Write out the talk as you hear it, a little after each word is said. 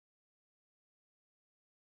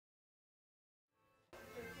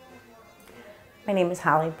My name is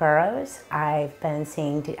Holly Burrows. I've been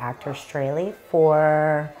seeing Dr. Straile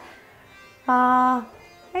for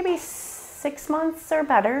maybe 6 months or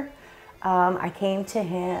better. I came to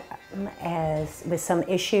him with some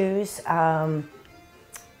issues about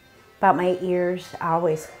my ears.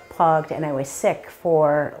 Always plugged, and I was sick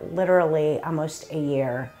for literally almost a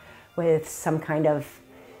year with some kind of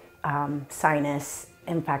sinus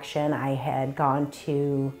infection. I had gone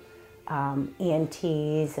to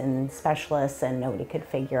ENTs and specialists, and nobody could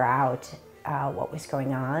figure out what was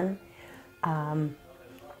going on.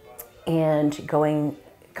 And coming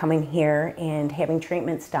here and having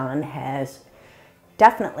treatments done has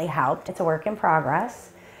definitely helped. It's a work in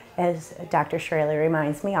progress, as Dr. Straile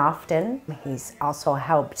reminds me often. He's also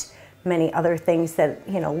helped many other things that,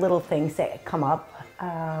 little things that come up.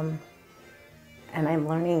 And I'm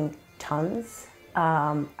learning tons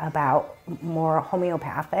about more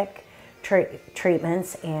homeopathic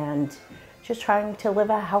treatments and just trying to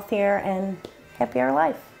live a healthier and happier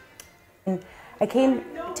life. And I came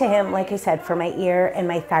to him, like I said, for my ear and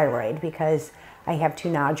my thyroid, because I have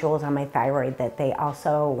 2 nodules on my thyroid that they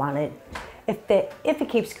also wanted, if it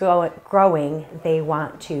keeps growing, they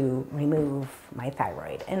want to remove my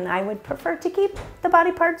thyroid. And I would prefer to keep the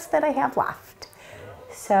body parts that I have left.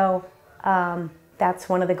 So that's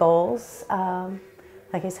one of the goals.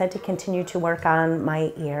 Like I said, to continue to work on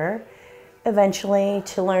my ear. Eventually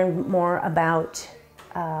to learn more about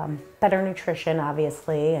better nutrition,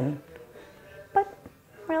 obviously, but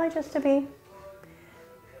really just to be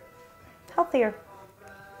healthier.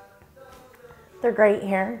 They're great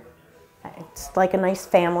here. It's like a nice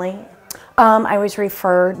family. I was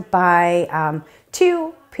referred by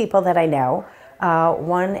 2 people that I know.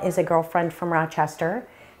 One is a girlfriend from Rochester,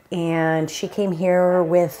 and she came here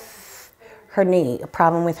with her knee, a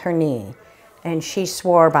problem with her knee, and she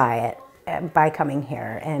swore by it, by coming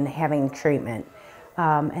here and having treatment.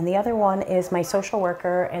 And the other one is my social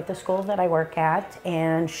worker at the school that I work at,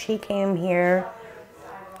 and she came here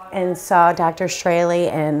and saw Dr. Straile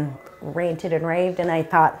and ranted and raved, and I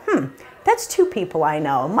thought, that's 2 people I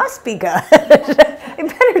know. Must be good. I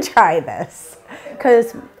better try this.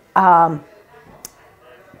 Because, I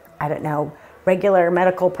don't know, regular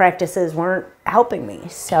medical practices weren't helping me.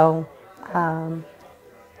 So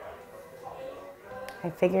I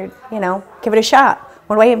figured, give it a shot.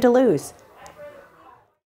 What do I have to lose?